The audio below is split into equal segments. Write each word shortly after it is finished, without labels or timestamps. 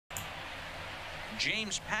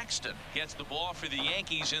James Paxton gets the ball for the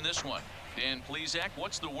Yankees in this one. Dan Plesac,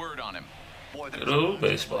 what's the word on him? Boy, good old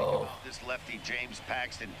baseball. This lefty, James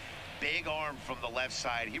Paxton, big arm from the left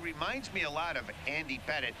side. He reminds me a lot of Andy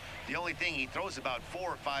Pettit. The only thing, he throws about 4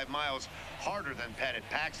 or 5 miles harder than Pettit.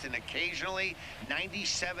 Paxton occasionally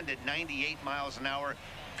 97 to 98 miles an hour.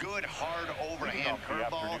 Good hard overhand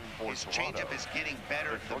curveball. His changeup is getting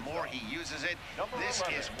better the more he uses it. This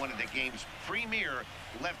is one of the game's premier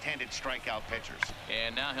left-handed strikeout pitchers.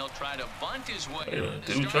 And now he'll try to bunt his way. Wait a minute,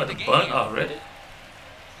 dude, try to bunt already?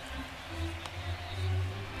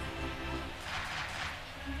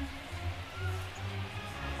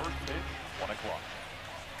 First pitch, 1 o'clock.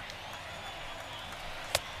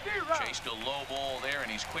 Chased a low ball there, and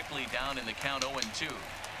he's quickly down in the count 0-2.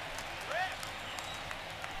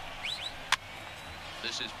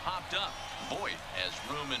 This is popped up. Voit has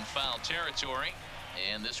room in foul territory,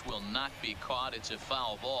 and this will not be caught. It's a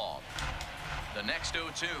foul ball. The next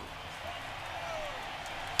 0-2.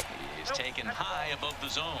 He is taken high above the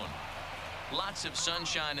zone. Lots of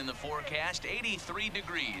sunshine in the forecast. 83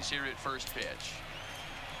 degrees here at first pitch.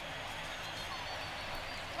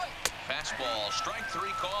 Fastball, strike 3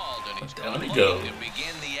 called, and he's going to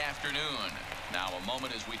begin the afternoon. Now a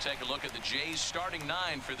moment as we take a look at the Jays starting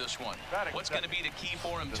 9 for this one. What's going to be the key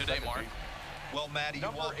for him today, Mark? Well, Matty, you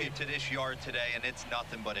walk into this yard today and it's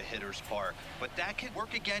nothing but a hitter's park. But that can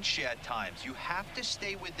work against you at times. You have to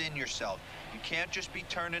stay within yourself. You can't just be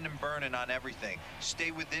turning and burning on everything.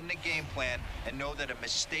 Stay within the game plan and know that a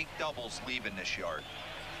mistake doubles leaving this yard.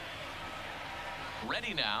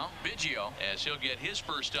 Ready now, Biggio, as he'll get his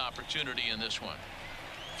first opportunity in this one.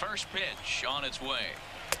 First pitch on its way.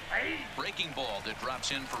 Breaking ball that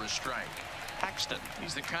drops in for a strike. Paxton,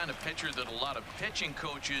 he's the kind of pitcher that a lot of pitching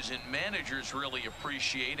coaches and managers really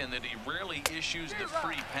appreciate, and that he rarely issues the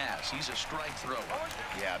free pass. He's a strike thrower.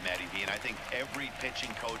 Yeah, Matty V, and I think every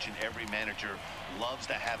pitching coach and every manager loves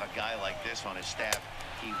to have a guy like this on his staff.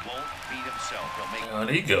 He won't beat himself. He'll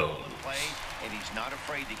make a play, and he's not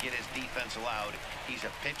afraid to get his defense allowed. He's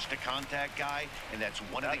a pitch-to-contact guy, and that's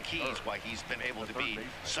one of the keys why he's been able to be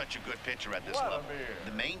such a good pitcher at this level.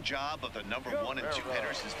 The main job of the number 1 and 2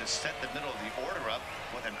 hitters is to set the middle of the order up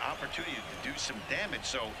with an opportunity to do some damage.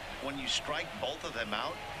 So when you strike both of them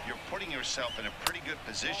out, you're putting yourself in a pretty good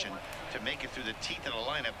position to make it through the teeth of the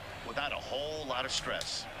lineup without a whole lot of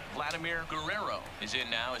stress. Vladimir Guerrero is in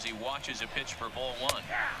now as he watches a pitch for ball 1.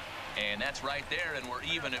 And that's right there, and we're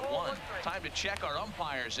even at 1. Time to check our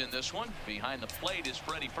umpires in this one. Behind the plate is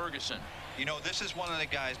Freddie Ferguson. You know, this is one of the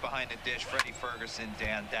guys behind the dish, Freddie Ferguson,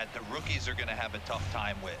 Dan, that the rookies are going to have a tough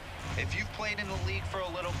time with. If you've played in the league for a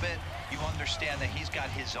little bit, you understand that he's got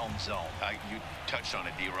his own zone. You touched on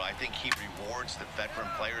it, D-Roy. I think he rewards the veteran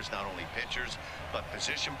players, not only pitchers, but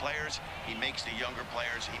position players. He makes the younger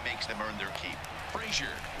players, he makes them earn their keep.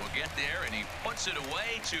 Frazier will get there, and he puts it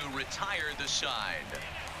away to retire the side.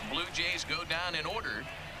 Blue Jays go down in order.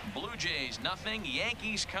 Blue Jays nothing.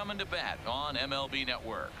 Yankees coming to bat on MLB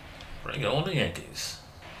Network. Bring on the Yankees.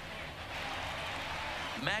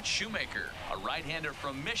 Matt Shoemaker, a right-hander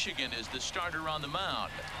from Michigan, is the starter on the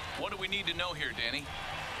mound. What do we need to know here, Danny?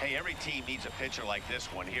 Hey, every team needs a pitcher like this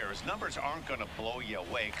one here. His numbers aren't going to blow you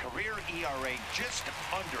away. Career ERA just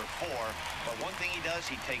under 4. But one thing he does,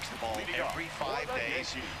 he takes the ball every 5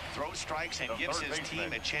 days, throws strikes, and gives his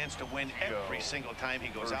team a chance to win every single time he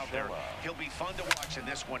goes out there. He'll be fun to watch in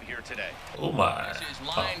this one here today. Oh, my. This is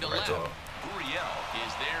line to left. Gurriel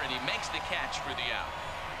is there, and he makes the catch for the out.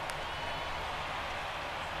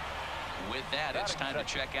 With that, it's time to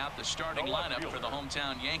check out the starting lineup for the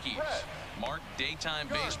hometown Yankees. Mark, daytime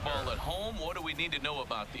baseball at home. What do we need to know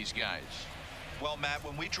about these guys? Well, Matt,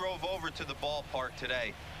 when we drove over to the ballpark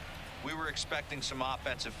today, we were expecting some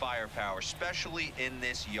offensive firepower, especially in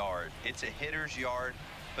this yard. It's a hitter's yard,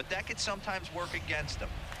 but that could sometimes work against them.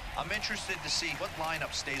 I'm interested to see what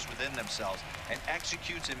lineup stays within themselves and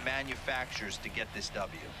executes and manufactures to get this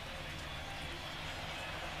W.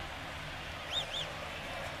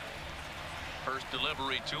 First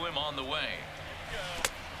delivery to him on the way.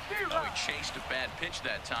 Oh, he chased a bad pitch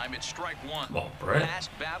that time. It's strike 1. Come on, Brett.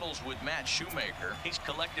 Past battles with Matt Shoemaker. He's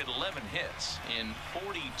collected 11 hits in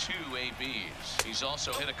 42 ABs. He's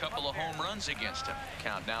also hit a couple of home runs against him.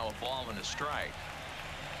 Count now a ball and a strike.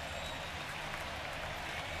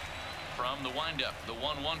 From the windup, the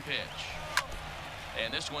 1-1 pitch.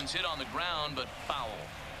 And this one's hit on the ground, but foul.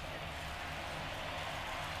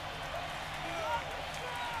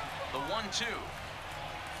 The 1-2.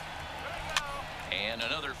 And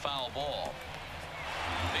another foul ball.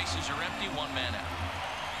 Bases are empty, 1 man out.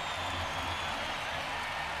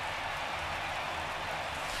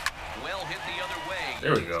 Well hit the other way.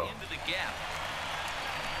 There we go. Into the gap.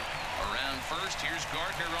 first. Here's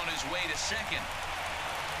Gardner on his way to second.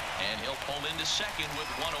 And he'll pull into second with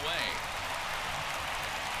one away.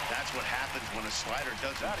 That's what happens when a slider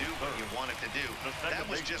doesn't do what you want it to do. That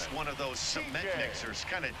was just one of those cement mixers,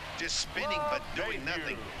 kind of just spinning but doing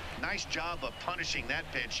nothing. Nice job of punishing that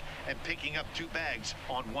pitch and picking up 2 bags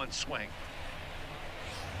on 1 swing.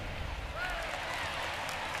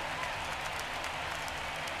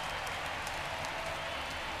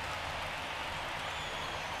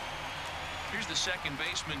 Here's the second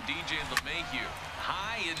baseman, DJ LeMahieu.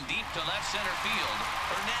 High and deep to left center field.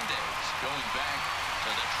 Hernandez going back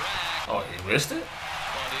to the track. Oh, he missed it?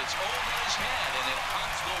 But it's over his head, and it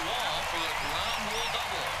hops the wall for a ground rule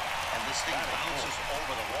double. And this thing bounces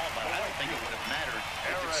over the wall, but I don't think it would have mattered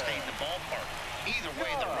if it stayed in the ballpark. Either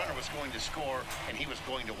way, the runner was going to score, and he was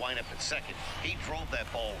going to wind up at second. He drove that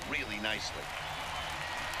ball really nicely.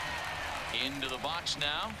 Into the box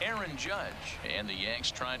now, Aaron Judge. And the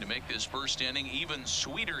Yanks trying to make this first inning even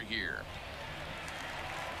sweeter here.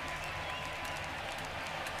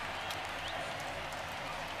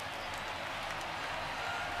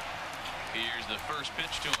 Here's the first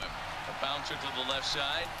pitch to him. A bouncer to the left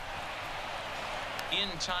side. In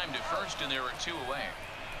time to first, and there are 2 away.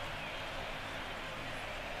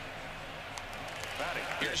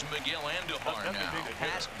 Here's Miguel Andujar now.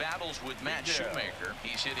 Past battles with Matt Shoemaker.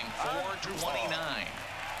 He's hitting .429.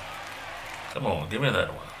 Come on, give me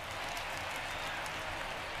that one.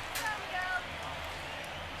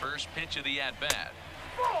 First pitch of the at-bat.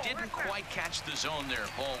 Didn't quite catch the zone there.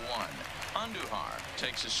 Ball 1. Andujar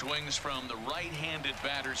takes his swings from the right-handed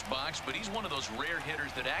batter's box, but he's one of those rare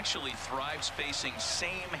hitters that actually thrives facing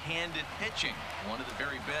same-handed pitching. One of the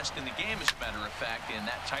very best in the game, as a matter of fact, in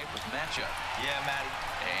that type of matchup. Yeah, Matty.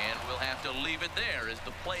 And we'll have to leave it there as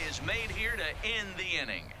the play is made here to end the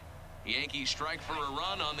inning. Yankees strike for a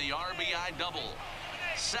run on the RBI double.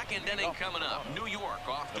 Second inning coming up. New York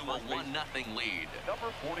off to a 1-0 lead.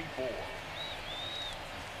 Number 44.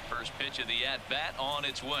 First pitch of the at-bat on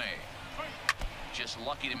its way. Just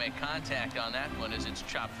lucky to make contact on that one as it's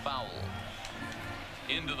chopped foul.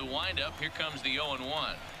 Into the windup. Here comes the 0-1.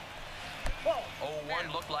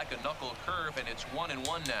 0-1 looked like a knuckle curve, and it's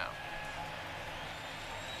 1-1 now.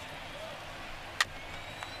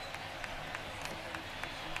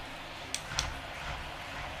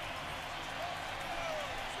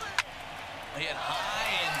 Hit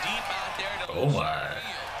high and deep out there to Oh my.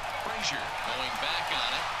 Frazier going back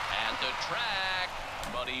on it at the track,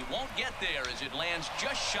 but he won't get there as it lands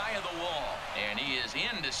just shy of the wall, and he is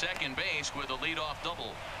into second base with a leadoff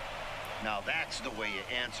double. Now that's the way you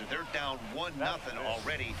answer. They're down 1-0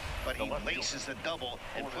 already, but he laces the double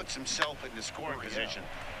and puts himself in the scoring position.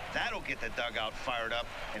 That'll get the dugout fired up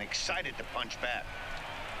and excited to punch back.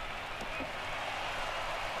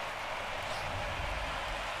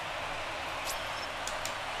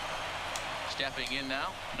 Stepping in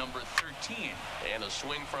now, number 13. And a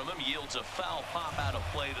swing from him yields a foul pop out of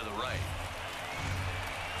play to the right.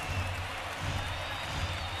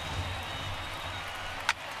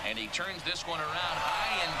 And he turns this one around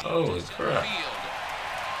high and deep Holy to center crap. field.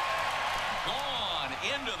 Gone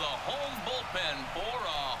into the home bullpen for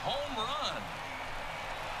a home run.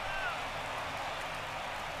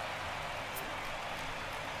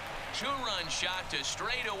 Two-run shot to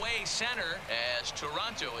straightaway center as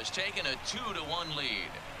Toronto has taken a 2-1 lead.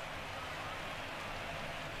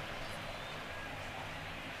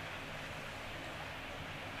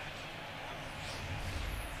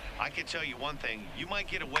 I can tell you one thing. You might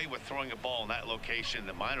get away with throwing a ball in that location in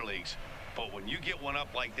the minor leagues, but when you get one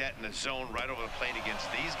up like that in the zone right over the plate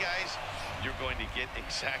against these guys, you're going to get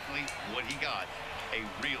exactly what he got. A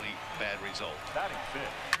really bad result. Batting fifth.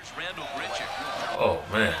 Here's Randall Grichuk. Oh,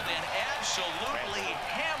 man. And absolutely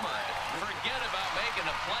hammered. Forget about making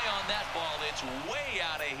a play on that ball. It's way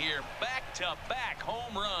out of here. Back-to-back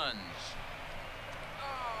home runs.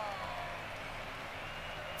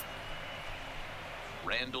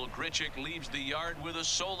 Randall Grichuk leaves the yard with a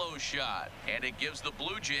solo shot, and it gives the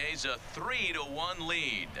Blue Jays a 3-1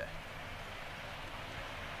 lead.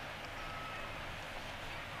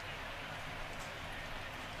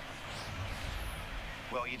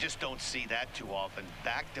 Well, you just don't see that too often.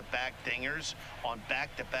 Back-to-back dingers on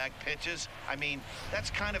back-to-back pitches. I mean, that's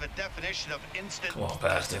kind of a definition of instant, Come on,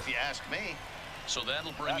 Pastor. if you ask me. So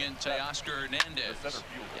that'll bring in Teoscar Hernandez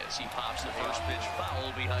as he pops the first pitch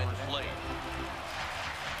foul behind the plate.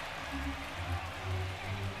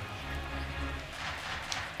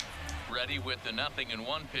 Ready with the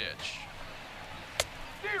 0-1 pitch.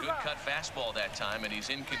 Good cut fastball that time, and he's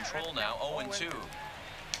in control now. 0-2.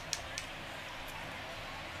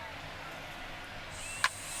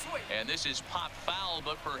 And this is pop foul,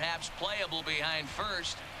 but perhaps playable behind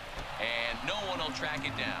first. And no one will track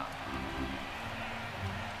it down.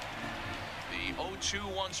 The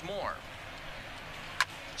 0-2 once more.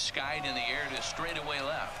 Skied in the air to straightaway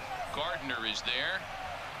left. Gardner is there.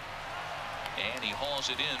 And he hauls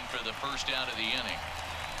it in for the first out of the inning.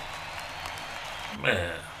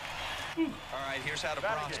 Man. All right, here's how the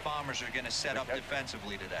Bronx Bombers are going to set up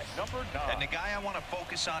defensively today. And the guy I want to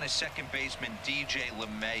focus on is second baseman DJ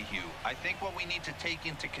LeMahieu. I think what we need to take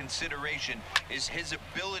into consideration is his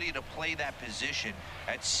ability to play that position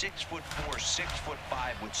at 6'4",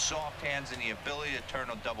 6'5", with soft hands and the ability to turn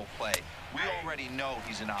a double play. We already know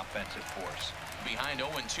he's an offensive force. Behind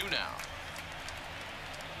 0-2 now.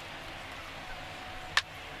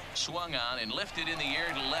 Swung on and lifted in the air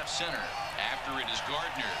to left center. After it is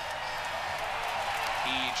Gardner.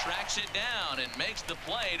 He tracks it down and makes the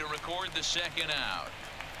play to record the second out.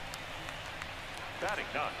 Batting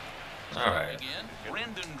none. All right. Again,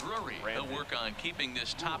 Brendan Drury. He'll work on keeping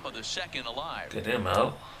this top of the second alive. Get him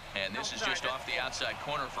out. And this is just off the outside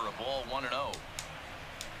corner for a ball, 1-0.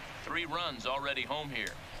 3 runs already home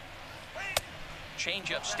here.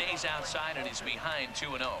 Changeup stays outside and is behind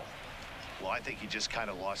 2-0. Well, I think he just kind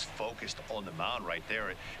of lost focus on the mound right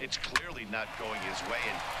there. It's clearly not going his way,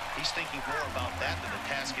 and he's thinking more about that than the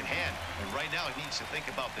task at hand. And right now, he needs to think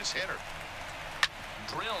about this hitter.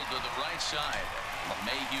 Drilled to the right side.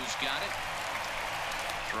 LeMahieu's got it.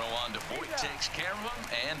 Throw on to Boyd, takes care of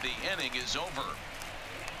him, and the inning is over.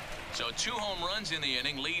 So 2 home runs in the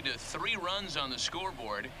inning lead to 3 runs on the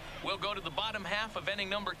scoreboard. We'll go to the bottom half of inning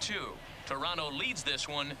number 2. Toronto leads this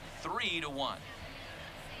one 3-1.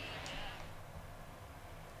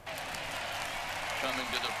 Coming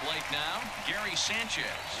to the plate now, Gary Sanchez.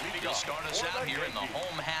 He'll start us out here in the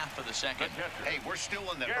home half of the second. Hey, we're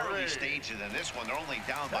still in the early stages in this one. They're only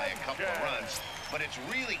down by a couple of runs, but it's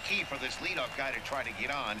really key for this leadoff guy to try to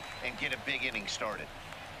get on and get a big inning started.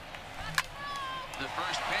 The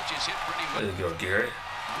first pitch is hit pretty well. There you go, Gary.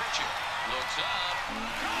 Richard looks up.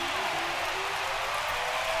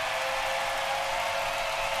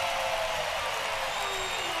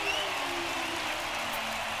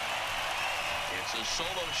 A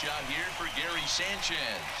solo shot here for Gary Sanchez,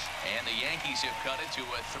 and the Yankees have cut it to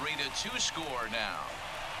a 3-2 score now.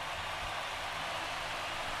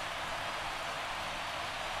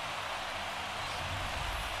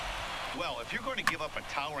 Well, if you're going to give up a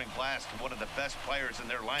towering blast to one of the best players in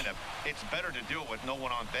their lineup, it's better to do it with no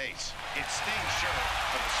one on base. It stings, sure,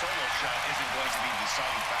 but a solo shot isn't going to be the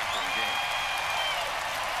deciding factor in the game.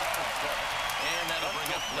 And that'll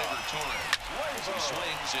bring up Gleyber Torres. He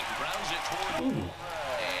swings and grounds it toward.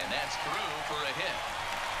 And that's through for a hit.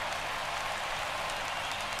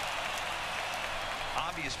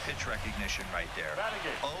 Obvious pitch recognition right there.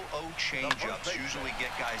 0-0 changeups usually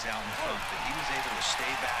get guys out in front, but he was able to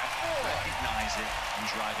stay back, recognize it, and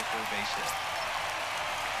drive it for a base hit.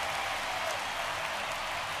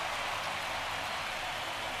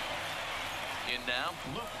 In now,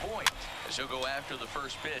 Luke Boyd, as he'll go after the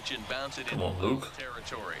first pitch and bounce it into Luke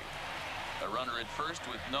territory. A runner at first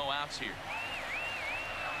with no outs here.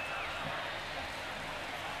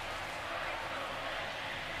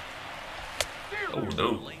 Oh,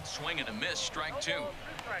 no. Late swing and a miss, strike 2.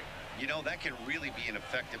 You know, that can really be an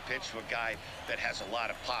effective pitch to a guy that has a lot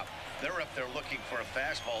of pop. They're up there looking for a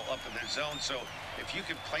fastball up in the zone, so if you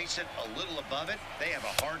can place it a little above it, they have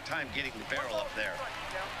a hard time getting the barrel up there.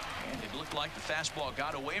 And it looked like the fastball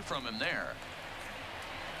got away from him there.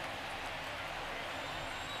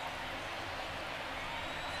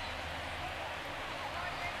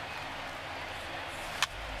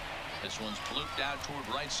 This one's blooped out toward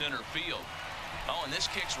right center field. Oh, and this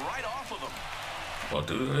kicks right off of him. Well,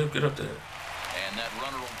 dude, get up there. And that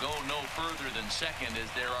runner will go no further than second as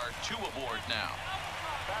there are 2 aboard now.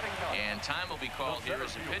 And time will be called here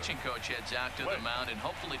as the pitching coach heads out to the mound and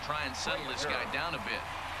hopefully try and settle this guy down a bit.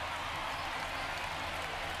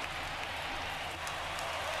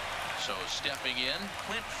 So stepping in,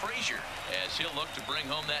 Clint Frazier, as he'll look to bring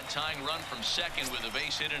home that tying run from second with a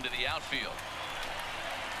base hit into the outfield.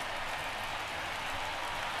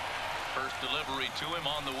 First delivery to him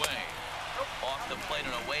on the way. Off the plate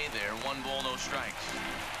and away there. 1 ball, no strikes.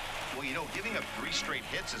 Well, you know, giving up 3 straight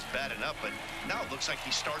hits is bad enough, but now it looks like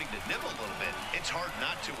he's starting to nibble a little bit. It's hard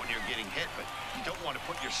not to when you're getting hit, but you don't want to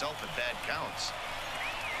put yourself in bad counts.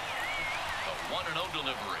 A 1-0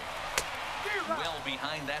 delivery. Well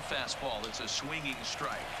behind that fastball. It's a swinging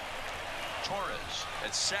strike. Torres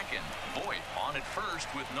at second. Boyd on at first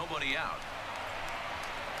with nobody out.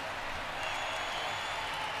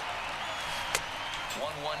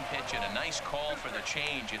 1-1 pitch and a nice call for the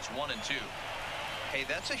change. It's 1-2. Hey,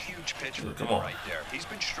 that's a huge pitch for Come him on. right there. He's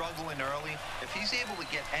been struggling early. If he's able to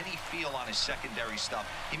get any feel on his secondary stuff,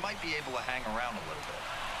 he might be able to hang around a little bit.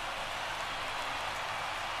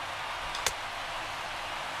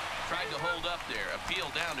 Tried to hold up there. Appeal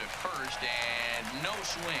down to first, and no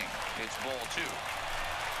swing. It's ball 2.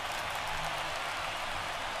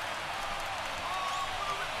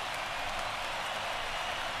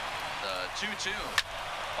 The 2-2.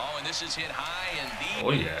 Oh, and this is hit high and deep.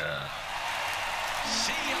 Oh, yeah.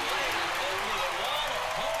 See you later. Over the wall, a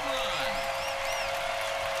home run.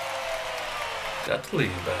 Got the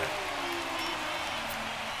lead back.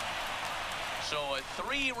 So a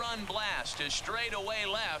 3-run blast to straightaway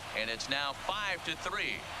left, and it's now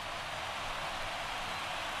 5-3.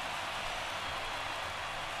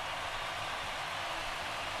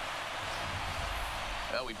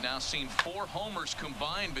 Well, we've now seen 4 homers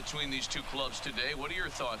combined between these two clubs today. What are your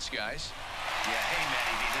thoughts, guys? Yeah, hey,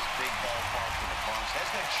 Matty B, this big ballpark in the Bronx has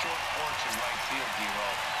that short porch in right field,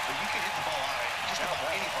 D-Row, but you can hit the ball out of just about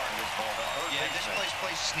any part of this ball. Yeah, this place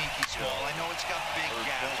plays sneaky small. I know it's got big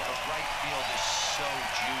gaps, but right field is so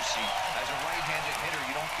juicy. As a right-handed hitter,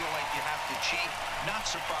 you don't feel like you have to cheat. Not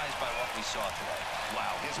surprised by what we saw today.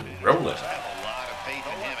 Wow, his Rolling. hitters have a lot of faith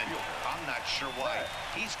in him, and I'm not sure why.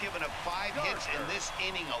 He's given up 5 hits in this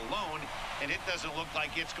inning alone, and it doesn't look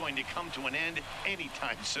like it's going to come to an end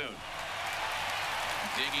anytime soon.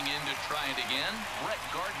 Digging in to try it again, Brett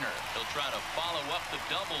Gardner. He'll try to follow up the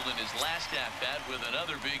double in his last at-bat with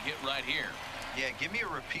another big hit right here. Yeah, give me a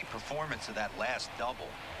repeat performance of that last double.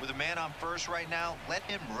 With a man on first right now, let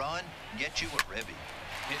him run and get you a ribby.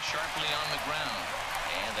 Hit sharply on the ground.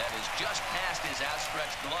 And that is just past his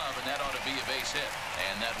outstretched glove, and that ought to be a base hit.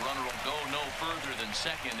 And that runner will go no further than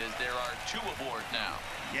second as there are 2 aboard now.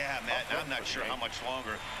 Yeah, Matt, I'm not sure how much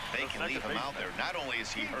longer they can leave him out there. Not only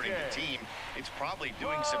is he hurting the team, it's probably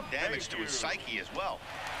doing some damage to his psyche as well.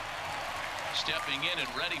 Stepping in and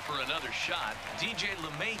ready for another shot, DJ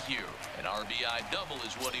LeMahieu. An RBI double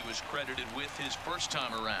is what he was credited with his first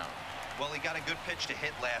time around. Well, he got a good pitch to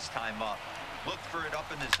hit last time up. Looked for it up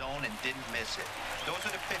in the zone and didn't miss it. Those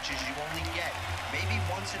are the pitches you only get maybe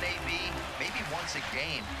once an AB, maybe once a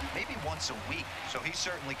game, maybe once a week. So he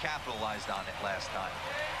certainly capitalized on it last time.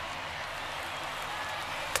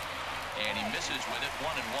 And he misses with it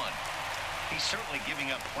 1-1. He's certainly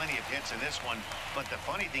giving up plenty of hits in this one, but the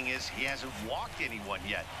funny thing is he hasn't walked anyone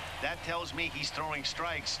yet. That tells me he's throwing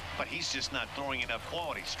strikes, but he's just not throwing enough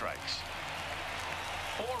quality strikes.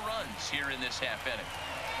 4 runs here in this half inning.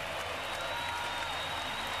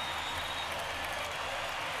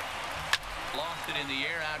 Lofted in the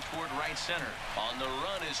air out toward right center. On the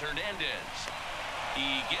run is Hernandez.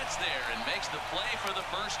 He gets there and makes the play for the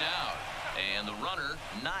first out. And the runner,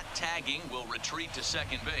 not tagging, will retreat to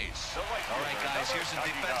second base. All right, guys, here's the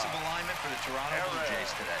defensive alignment for the Toronto Blue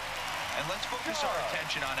Jays today. And let's focus our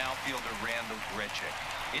attention on outfielder Randall Grichuk.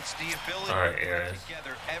 It's the ability to work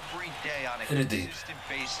together every day on a consistent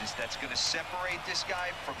basis that's going to separate this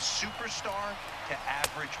guy from superstar to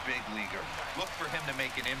average big leaguer. Look for him to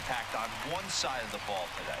make an impact on one side of the ball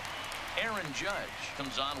today. Aaron Judge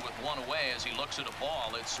comes on with 1 away as he looks at a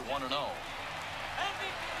ball. It's 1-0.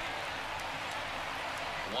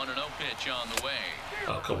 1-0 pitch on the way.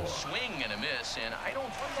 Oh, come on. Swing and a miss, and I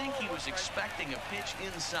don't think he was expecting a pitch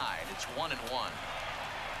inside. It's 1-1.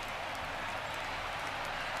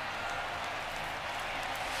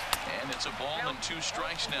 And it's a ball and 2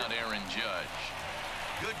 strikes now to Aaron Judge.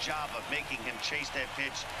 Good job of making him chase that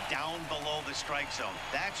pitch down below the strike zone.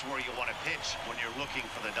 That's where you want to pitch when you're looking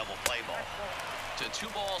for the double play ball. To 2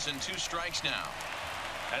 balls and 2 strikes now.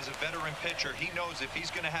 As a veteran pitcher, he knows if he's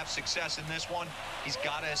going to have success in this one, he's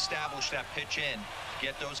got to establish that pitch in,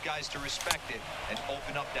 get those guys to respect it, and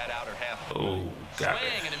open up that outer half. Oh, got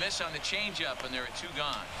Swing it. and a miss on the changeup, and there are 2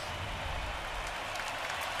 gone.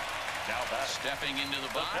 Now back. Stepping into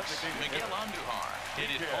the box, Miguel Andujar. Hit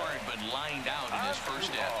it hard, but lined out in his first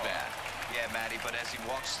at-bat. Yeah, Matty, but as he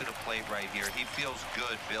walks to the plate right here, he feels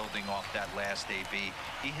good building off that last AB.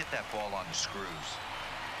 He hit that ball on the screws.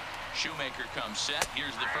 Shoemaker comes set.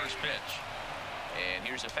 Here's the first pitch. And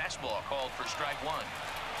here's a fastball called for strike 1.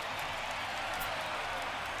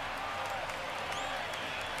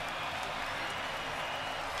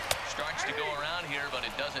 Starts to go around here, but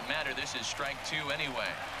it doesn't matter. This is strike 2 anyway.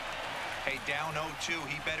 Hey, down 0-2,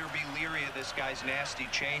 he better be leery of this guy's nasty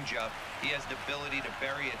changeup. He has the ability to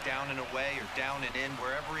bury it down and away or down and in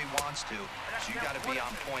wherever he wants to. So you got to be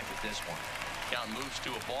on point with this one. Count moves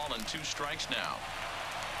to a ball and 2 strikes now.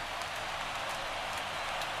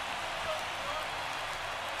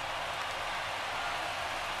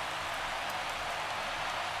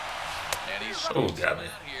 And he Oh, got me.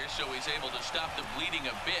 Here, so he's able to stop the bleeding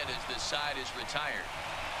a bit as this side is retired.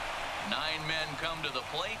 9 men come to the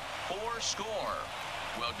plate, 4 score.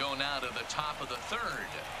 We'll go now to the top of the third.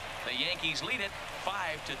 The Yankees lead it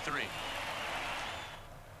 5-3.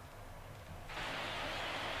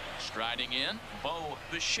 Striding in, Bo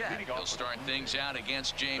Bichette. He'll start things out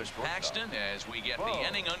against James Paxton as we get the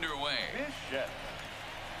inning underway.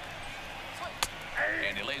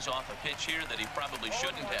 And he lays off a pitch here that he probably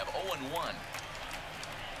shouldn't have. 0-1.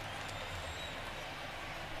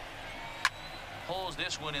 Pulls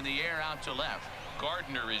this one in the air out to left.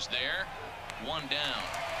 Gardner is there. 1 down.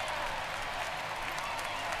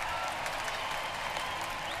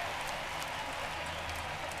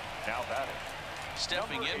 Now batting.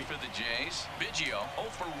 Stepping in for the Jays, Biggio 0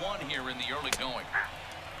 for 1 here in the early going.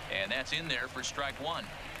 And that's in there for strike 1.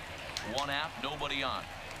 1 out, nobody on.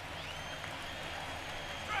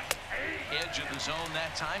 Edge of the zone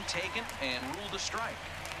that time taken and ruled a strike.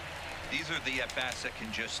 These are the at-bats that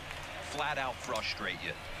can just flat out frustrate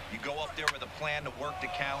you. You go up there with a plan to work the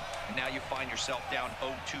count, and now you find yourself down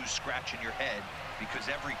 0-2 scratching your head because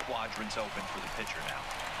every quadrant's open for the pitcher now.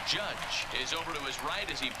 Judge is over to his right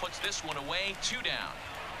as he puts this one away. 2 down.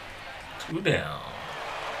 2 down.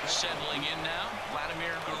 Settling in now,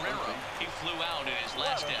 Vladimir Guerrero. He flew out in his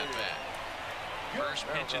last at-bat. First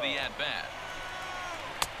pitch of the at-bat.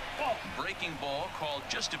 Breaking ball called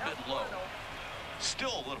just a bit low.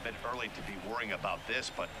 Still a little bit early to be worrying about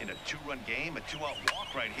this, but in a 2-run game, a 2-out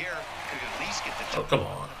walk right here could at least get the Oh, come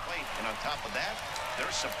on. the plate. And on top of that,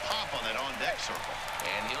 there's some pop on that on-deck circle.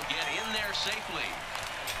 And he'll get in there safely.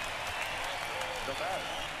 The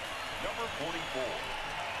batter, number 44.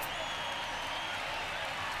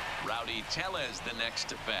 Rowdy Tellez the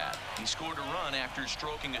next at bat. He scored a run after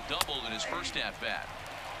stroking a double in his first at bat.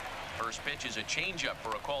 First pitch is a changeup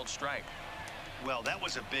for a called strike. Well, that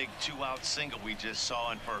was a big 2-out single we just saw,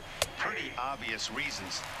 and for pretty obvious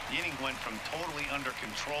reasons. The inning went from totally under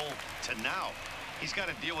control to now. He's got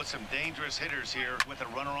to deal with some dangerous hitters here with a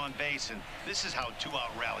runner on base, and this is how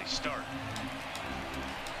 2-out rallies start.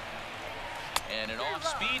 And an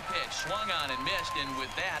off-speed pitch swung on and missed, and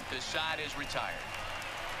with that, the side is retired.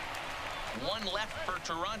 1 left for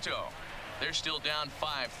Toronto. They're still down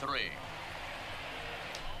 5-3.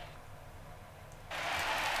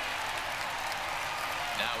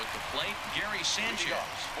 Now at the plate, Gary Sanchez.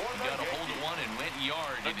 He got a hold of one and went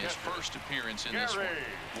yard in his first appearance in this one.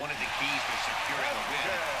 One of the keys to securing a win.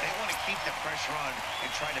 They want to keep the pressure on and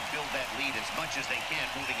try to build that lead as much as they can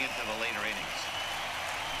moving into the later innings.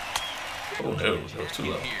 Oh, no, that was too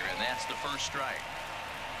low. Here, and that's the first strike.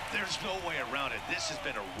 There's no way around it. This has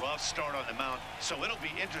been a rough start on the mound, so it'll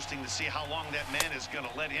be interesting to see how long that man is going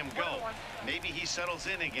to let him go. Maybe he settles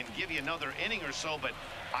in and can give you another inning or so, but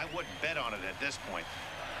I wouldn't bet on it at this point.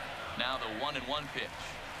 Now the 1-1 pitch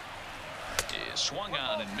is swung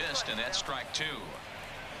on and missed, and that's strike 2.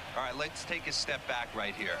 All right, let's take a step back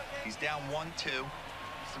right here. He's down 1-2,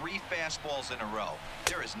 3 fastballs in a row.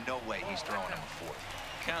 There is no way he's throwing him a 4th.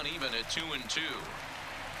 Count even at 2-2.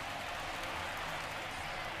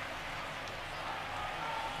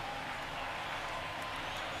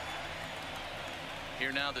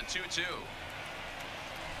 Here now the 2-2.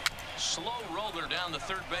 Slow roller down the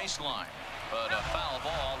third baseline, but a foul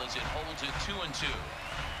ball as it holds it 2-2.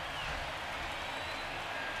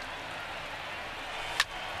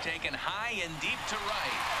 Taken high and deep to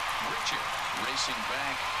right. Richard racing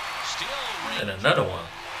back. Still And another one.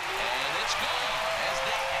 And it's gone as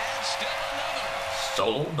they add still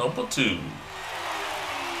another. Solo number 2.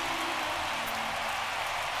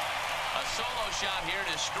 A solo shot here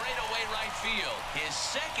to straightaway right field. His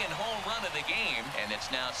second home run of the game, and it's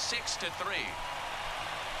now 6-3.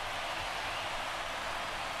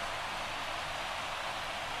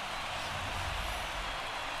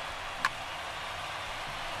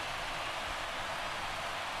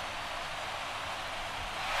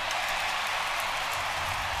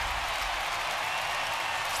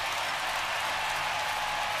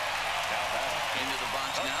 Into the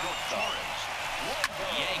box now, Torres.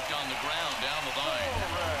 Yanked on the ground down the line.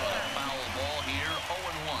 But a foul ball here,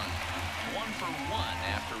 0-1. 1 for 1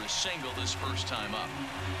 after a single this first time up.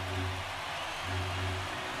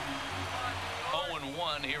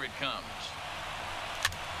 0-1, here it comes.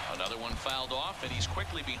 Another one fouled off, and he's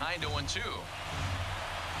quickly behind 0-2.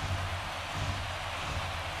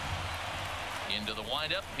 Into the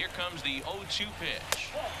windup, here comes the 0-2 pitch.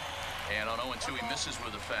 And on 0-2, he misses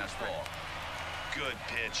with a fastball. Good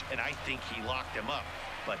pitch, and I think he locked him up,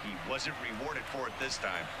 but he wasn't rewarded for it this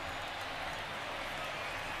time.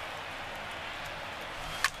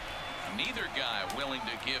 Neither guy willing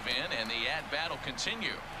to give in, and the at-bat will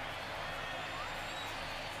continue.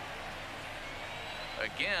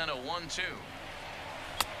 Again, a 1-2.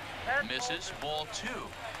 Misses. Ball 2.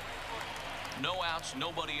 No outs,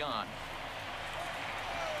 nobody on.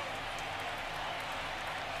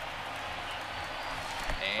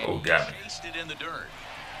 And chased it in the dirt.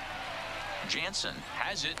 Jansen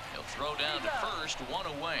has it. He'll throw down to first, 1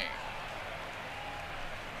 away.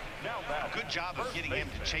 Good job of getting him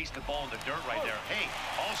to chase the ball in the dirt right there. Hey,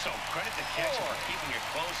 also credit the catcher for keeping it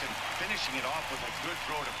close and finishing it off with a good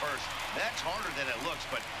throw to first. That's harder than it looks,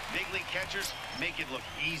 but big league catchers make it look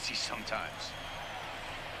easy sometimes.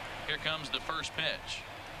 Here comes the first pitch.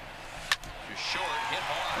 Just short, hit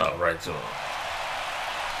hard. Oh, right to him.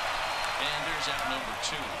 And there's out number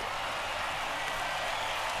 2.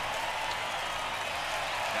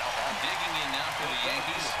 Digging in now for the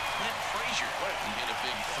Yankees, Clint Frazier. He hit a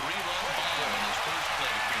big 3-run bomb in his first plate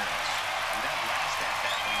appearance. And that last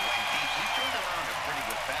at-bat when he went deep, he turned around a pretty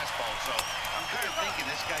good fastball. So I'm kind of thinking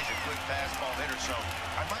this guy's a good fastball hitter. So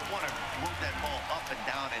I might want to move that ball up and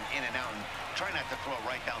down and in and out and try not to throw it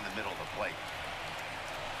right down the middle of the plate.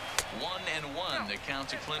 1-1 the count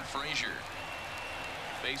to Clint Frazier.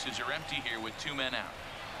 Bases are empty here with 2 men out.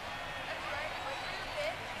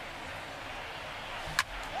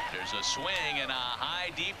 There's a swing and a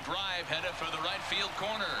high deep drive headed for the right field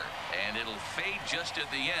corner, and it'll fade just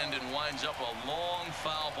at the end and winds up a long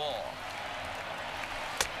foul ball,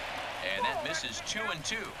 and that misses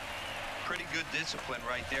 2-2. Pretty good discipline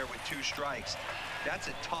right there with 2 strikes. That's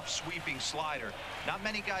a tough sweeping slider. Not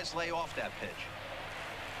many guys lay off that pitch.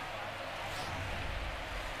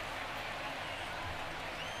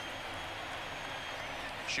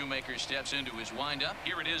 Shoemaker steps into his windup.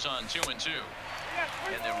 Here it is on 2-2.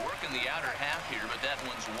 And they're working the outer half here, but that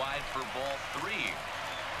one's wide for ball 3.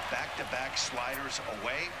 Back-to-back sliders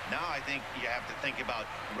away. Now I think you have to think about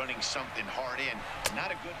running something hard in.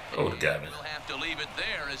 Not a good. Oh, damn it. We'll have to leave it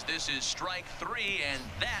there as this is strike 3, and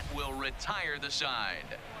that will retire the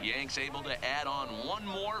side. Yanks able to add on 1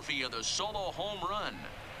 more via the solo home run.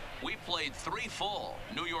 We played 3 full.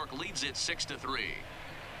 New York leads it 6-3.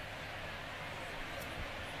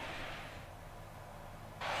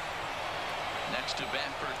 Next to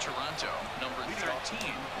bat for Toronto, number 13,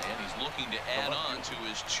 and he's looking to add on to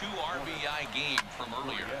his 2 RBI game from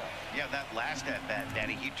earlier. Yeah, that last at bat,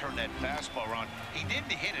 Daddy, he turned that fastball around. He didn't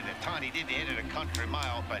hit it a ton. He didn't hit it a country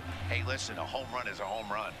mile, but hey, listen, a home run is a home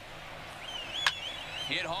run.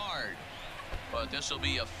 Hit hard, but this will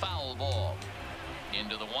be a foul ball.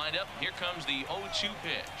 Into the windup. Here comes the 0-2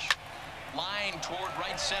 pitch. Line toward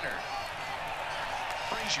right center.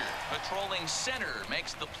 Frazier patrolling center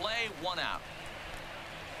makes the play, 1 out.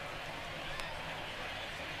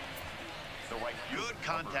 Good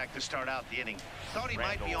contact to start out the inning. Thought he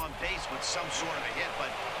might be on base with some sort of a hit,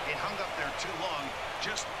 but it hung up there too long.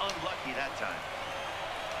 Just unlucky that time.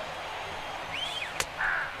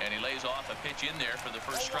 And he lays off a pitch in there for the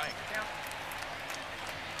first strike.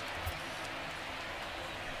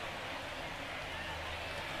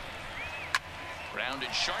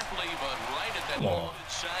 Grounded sharply, but right at that loaded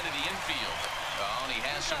side of the infield. Oh, and he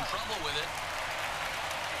has some trouble with it.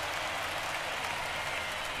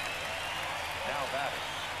 Now batting.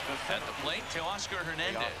 At the plate to Oscar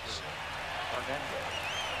Hernandez.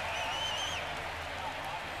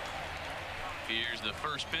 Here's the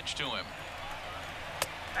first pitch to him.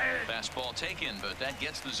 Fastball taken, but that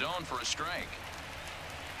gets the zone for a strike.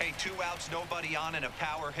 Hey, 2 outs, nobody on, and a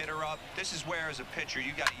power hitter up. This is where, as a pitcher,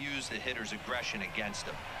 you got to use the hitter's aggression against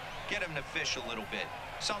him. Get him to fish a little bit.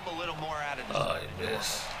 Something a little more out of the zone.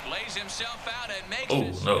 Yes. Lays himself out and makes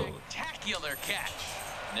a spectacular catch.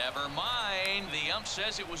 Never mind. The ump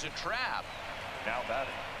says it was a trap. Now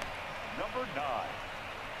batting, number 9.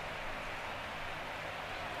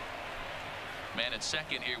 Man at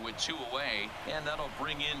second here with 2 away, and that'll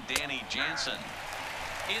bring in Danny Jansen.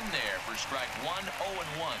 In there for strike 1,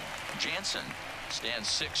 0-1. Jansen stands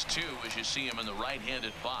 6'2" as you see him in the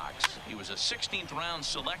right-handed box. He was a 16th round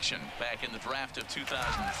selection back in the draft of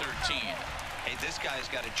 2013. Hey, this guy's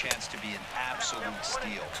got a chance to be an absolute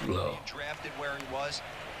steal. Too low. Drafted where he was,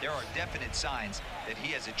 there are definite signs that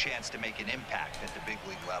he has a chance to make an impact at the big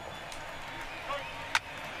league level.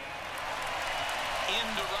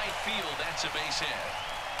 Into right field, that's a base hit.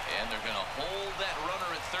 And they're going to hold that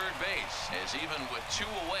runner at third base, as even with 2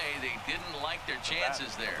 away, they didn't like their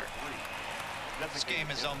chances there. This game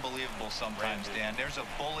is unbelievable sometimes, Dan. There's a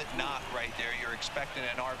bullet knock right there. You're expecting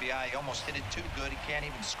an RBI. He almost hit it too good. He can't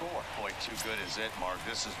even score. Boy, too good is it, Mark.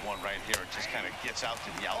 This is one right here. It just kind of gets out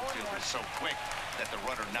to the outfield. It's so quick that the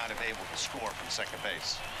runner not able to score from second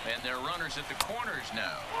base. And they're runners at the corners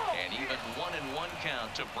now. And even 1-1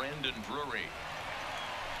 count to Brandon Drury.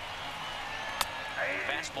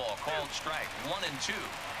 Fastball called strike. 1-2.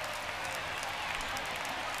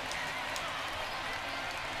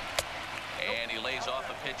 And he lays off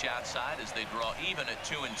a pitch outside as they draw even at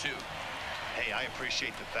 2-2. Hey, I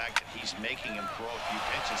appreciate the fact that he's making him throw a few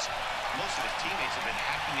pitches. Most of his teammates have been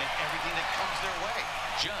hacking at everything that comes their way.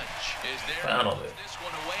 Judge is there to put this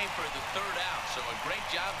one away for the 3rd out. So a great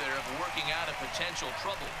job there of working out a potential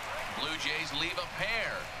trouble. Blue Jays leave a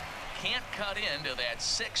pair. Can't cut into that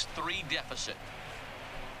 6-3 deficit.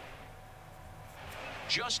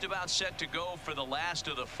 Just about set to go for the last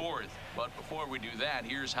of the 4th. But before we do that,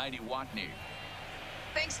 here's Heidi Watney.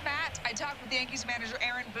 Thanks, Matt. I talked with Yankees manager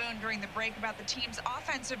Aaron Boone during the break about the team's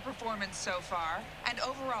offensive performance so far. And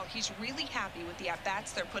overall, he's really happy with the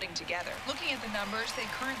at-bats they're putting together. Looking at the numbers, they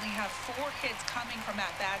currently have 4 hits coming from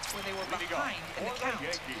at-bats where they were behind in the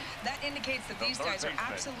count. That indicates that these guys are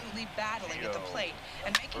absolutely battling at the plate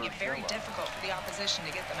and making it very difficult for the opposition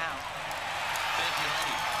to get them out. Thank you,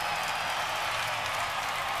 Heidi.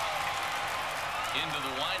 Into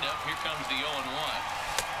the windup, here comes the 0-1.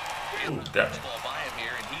 Ball by him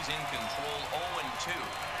here, and he's in control. 0-2.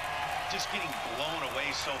 Just getting blown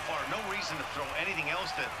away so far. No reason to throw anything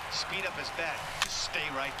else to speed up his bat. Just stay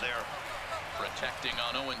right there. Protecting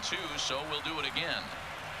on 0-2, so we'll do it again.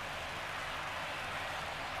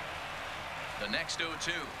 The next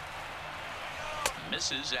 0-2.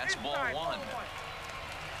 Misses. That's ball 1.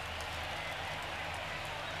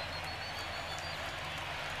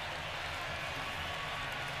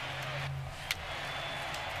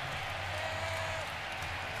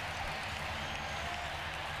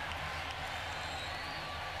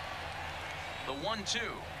 The 1-2.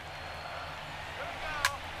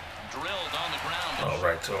 Drilled on the ground. Oh,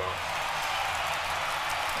 right to him.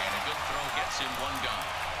 And a good throw gets him 1 gone.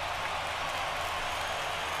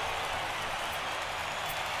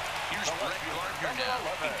 Here's Brett Gardner now.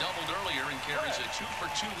 He doubled earlier and carries a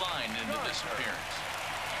 2-for-2 line into this appearance.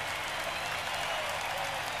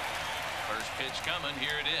 First pitch coming.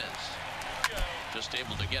 Here it is. Just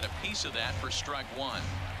able to get a piece of that for strike 1.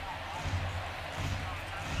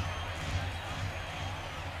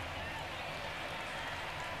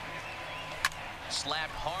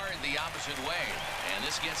 Slapped hard the opposite way, and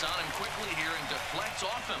this gets on him quickly here and deflects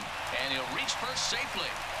off him, and he'll reach first safely.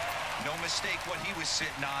 No mistake what he was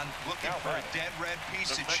sitting on, looking for a dead red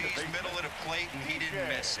piece of cheese middle of the plate, and he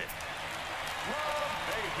didn't miss it.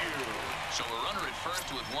 So a runner at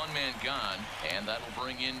first with 1 man gone, and that'll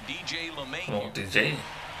bring in DJ LeMay. Come on, DJ.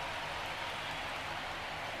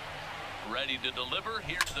 Ready to deliver.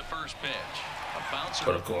 Here's the first pitch. A bouncer.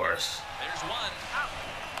 But of course. There's 1 out.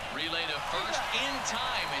 Relay to first in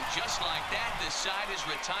time, and just like that, this side is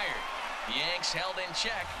retired. The Yanks held in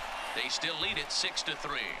check. They still lead it 6-3.